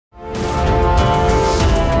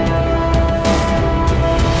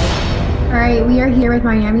right, we are here with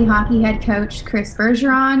Miami hockey head coach Chris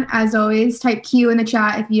Bergeron. As always, type Q in the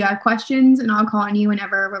chat if you have questions, and I'll call on you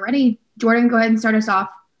whenever we're ready. Jordan, go ahead and start us off.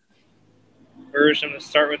 Berge, I'm going to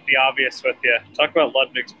start with the obvious with you. Talk about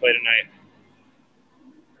Ludwig's play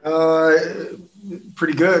tonight.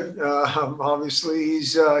 Pretty good. Obviously,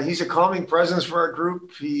 he's a calming presence for our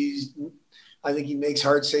group. I think he makes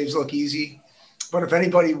hard saves look easy. But if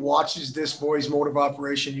anybody watches this boy's mode of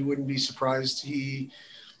operation, you wouldn't be surprised.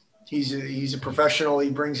 He's a professional. He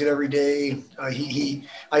brings it every day. I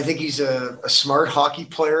think he's a smart hockey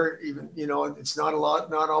player. Even, it's not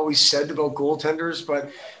always said about goaltenders,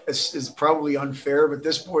 but it's probably unfair. But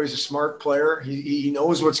this boy is a smart player. He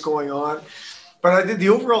knows what's going on. But I think the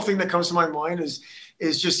overall thing that comes to my mind is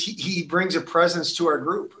just he brings a presence to our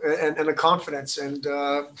group and a confidence, and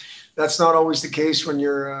that's not always the case when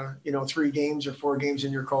you're 3 games or 4 games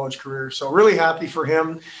in your college career. So really happy for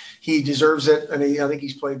him. He deserves it, and I think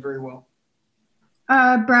he's played very well.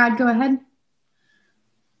 Brad, go ahead.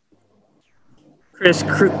 Chris,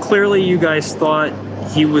 clearly you guys thought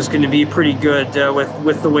he was going to be pretty good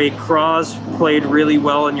with the way Cross played really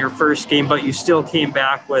well in your first game, but you still came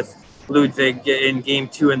back with Ludwig in game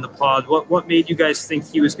 2 in the pod. What made you guys think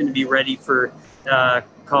he was going to be ready for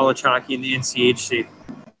college hockey in the NCHC?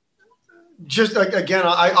 Just again,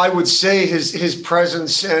 I would say his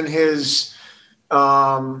presence and his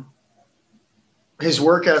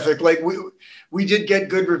work ethic. Like we did get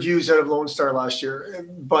good reviews out of Lone Star last year,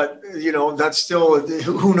 but that's still,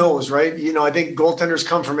 who knows, right? I think goaltenders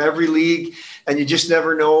come from every league, and you just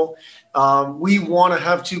never know. We want to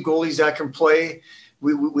have 2 goalies that can play.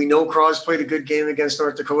 We know Cross played a good game against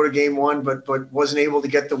North Dakota game 1, but wasn't able to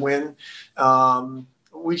get the win.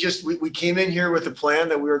 We came in here with a plan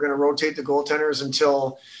that we were going to rotate the goaltenders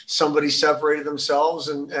until somebody separated themselves,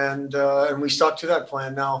 and we stuck to that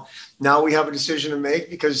plan. Now we have a decision to make,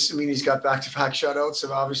 because he's got back-to-back shutouts,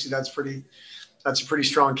 so obviously that's a pretty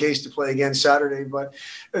strong case to play again Saturday. But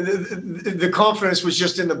the confidence was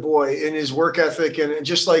just in the boy, in his work ethic, and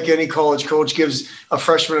just like any college coach gives a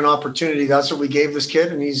freshman an opportunity, that's what we gave this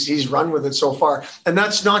kid, and he's run with it so far. And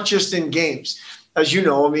that's not just in games. As you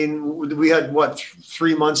know, we had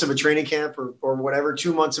 3 months of a training camp or whatever,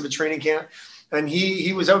 2 months of a training camp, and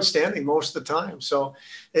he was outstanding most of the time. So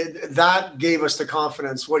that gave us the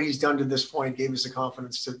confidence. What he's done to this point gave us the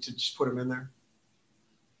confidence to just put him in there.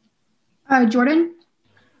 Jordan?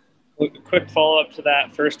 Quick follow-up to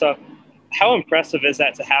that. First off, how impressive is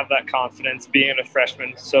that to have that confidence being a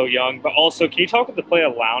freshman so young? But also, can you talk about the play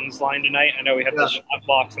of Lowndes line tonight? I know we had the shot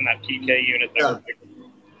blocks in that PK unit that were big.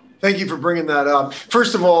 Thank you for bringing that up.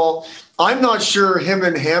 First of all, I'm not sure him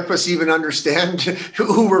and Hampus even understand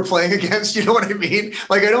who we're playing against. You know what I mean?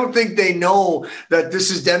 Like, I don't think they know that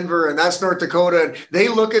this is Denver and that's North Dakota. And they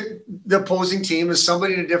look at the opposing team as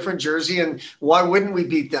somebody in a different jersey, and why wouldn't we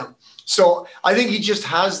beat them? So I think he just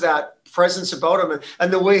has that presence about him.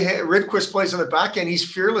 And the way Rydquist plays on the back end, he's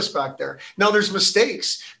fearless back there. Now, there's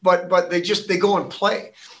mistakes, but they go and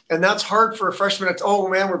play. And that's hard for a freshman. Oh,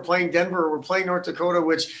 man, we're playing Denver, we're playing North Dakota,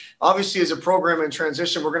 which obviously is a program in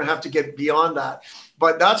transition. We're going to have to get beyond that.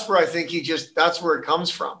 But that's where I think that's where it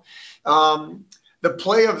comes from. The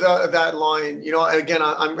play of that line, again,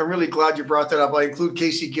 I'm really glad you brought that up. I include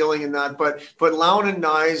Casey Gilling in that. But Lown and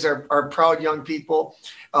Nyes are proud young people.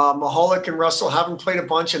 Mahalik and Russell haven't played a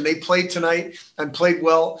bunch, and they played tonight and played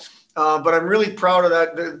well. But I'm really proud of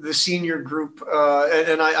that, the senior group,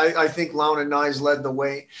 and I think Lown and Nyes led the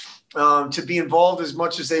way. To be involved as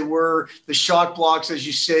much as they were, the shot blocks, as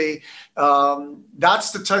you say,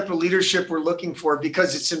 that's the type of leadership we're looking for,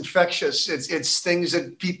 because it's infectious. It's things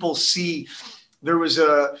that people see. There was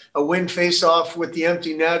a win face-off with the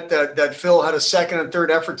empty net that Phil had a second and third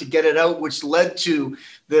effort to get it out, which led to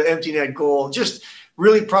the empty net goal. Just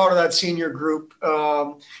really proud of that senior group.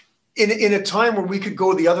 In a time where we could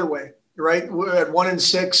go the other way, right? We're at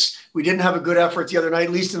 1-6. We didn't have a good effort the other night,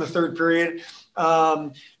 at least in the third period.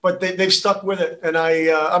 But they've stuck with it, and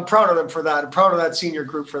I'm proud of them for that. I'm proud of that senior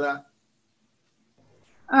group for that.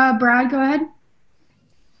 Brad, go ahead.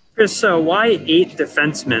 Chris, why 8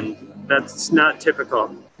 defensemen? That's not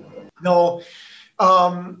typical. No.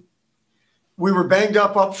 We were banged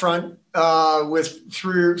up front with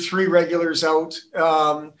three regulars out.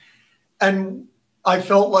 And I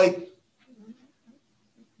felt like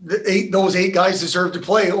those 8 guys deserved to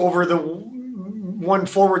play over the one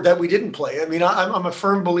forward that we didn't play. I mean, I'm a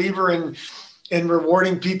firm believer in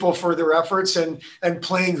rewarding people for their efforts and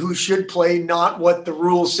playing who should play, not what the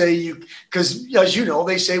rules say because as you know,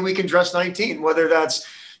 they say we can dress 19, whether that's,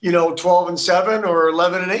 12-7 or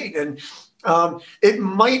 11-8. And it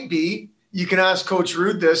might be you can ask Coach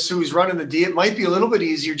Ruud this, who's running the D. It might be a little bit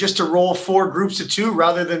easier just to roll 4 groups of 2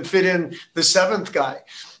 rather than fit in the 7th guy,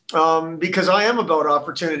 because I am about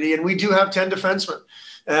opportunity, and we do have 10 defensemen.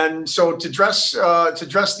 And so to dress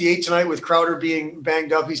the 8 tonight with Crowder being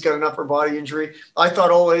banged up, he's got an upper body injury. I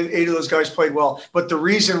thought all 8 of those guys played well, but the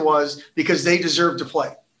reason was because they deserve to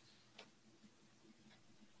play.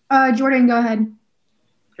 Jordan, go ahead.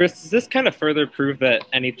 Chris, does this kind of further prove that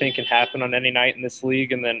anything can happen on any night in this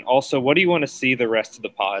league? And then also, what do you want to see the rest of the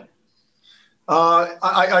pod?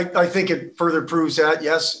 I think it further proves that,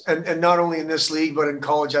 yes, and not only in this league but in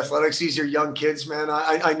college athletics. These are young kids, man.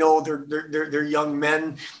 I know they're young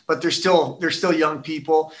men, but they're still young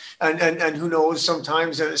people, and who knows,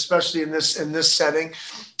 sometimes, especially in this setting.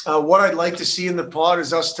 What I'd like to see in the pod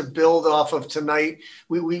is us to build off of tonight.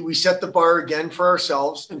 We set the bar again for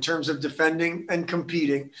ourselves in terms of defending and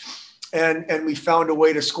competing, and we found a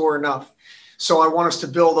way to score enough. So I want us to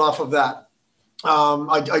build off of that.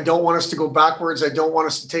 I don't want us to go backwards. I don't want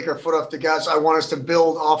us to take our foot off the gas. I want us to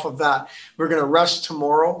build off of that. We're going to rest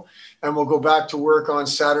tomorrow, and we'll go back to work on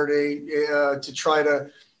Saturday to try to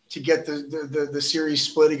get the series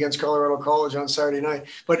split against Colorado College on Saturday night.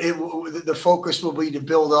 But the focus will be to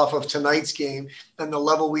build off of tonight's game and the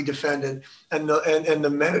level we defended and the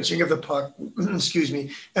managing of the puck, excuse me,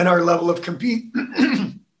 and our level of compete,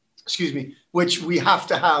 excuse me, which we have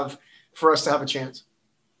to have for us to have a chance.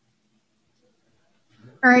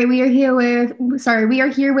 All right, we are here with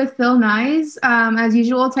Phil Nyes. As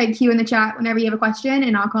usual, type Q in the chat whenever you have a question,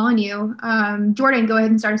 and I'll call on you. Jordan, go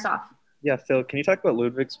ahead and start us off. Yeah, Phil, can you talk about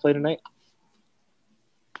Ludwig's play tonight?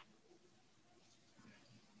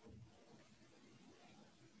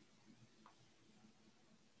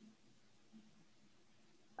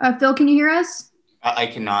 Phil, can you hear us? I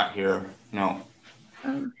cannot hear. No.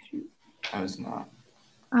 Oh, shoot. I was not.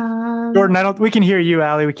 Jordan, we can hear you,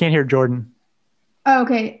 Allie. We can't hear Jordan. Oh,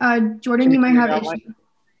 okay. Jordan, you might have issues.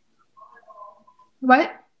 What?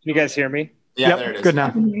 Can you guys hear me? Yeah, yep, there it is. Good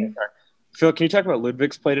now. Phil, can you talk about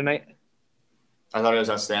Ludwig's play tonight? I thought it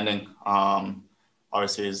was outstanding.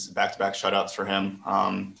 Obviously, his back-to-back shutouts for him.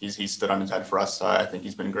 He stood on his head for us. I think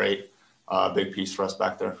he's been great. Big piece for us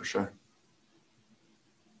back there for sure.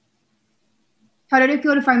 How did it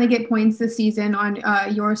feel to finally get points this season on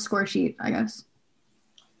your score sheet, I guess?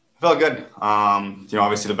 Felt good.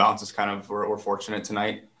 Obviously the bounces were fortunate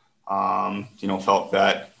tonight. Felt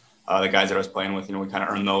that the guys that I was playing with, we kind of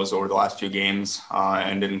earned those over the last few games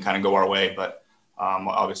and didn't kind of go our way. But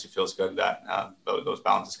obviously feels good that those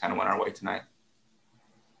bounces kind of went our way tonight.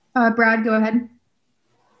 Brad, go ahead.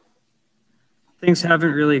 Things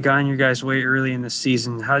haven't really gone your guys' way early in the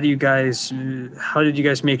season. How did you guys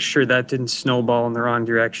make sure that didn't snowball in the wrong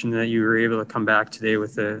direction, that you were able to come back today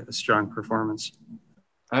with a strong performance?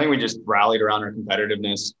 I think we just rallied around our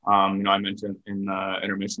competitiveness. I mentioned in the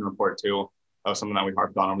intermission report too, that was something that we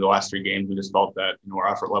harped on over the last 3 games. We just felt that our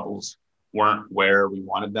effort levels weren't where we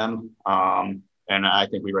wanted them. And I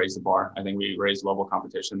think we raised the bar. I think we raised the level of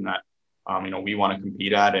competition that, we want to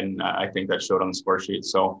compete at. And I think that showed on the score sheet.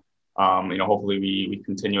 So, hopefully we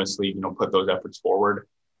continuously, put those efforts forward.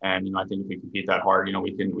 And, I think if we compete that hard,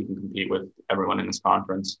 we can compete with everyone in this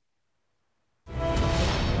conference.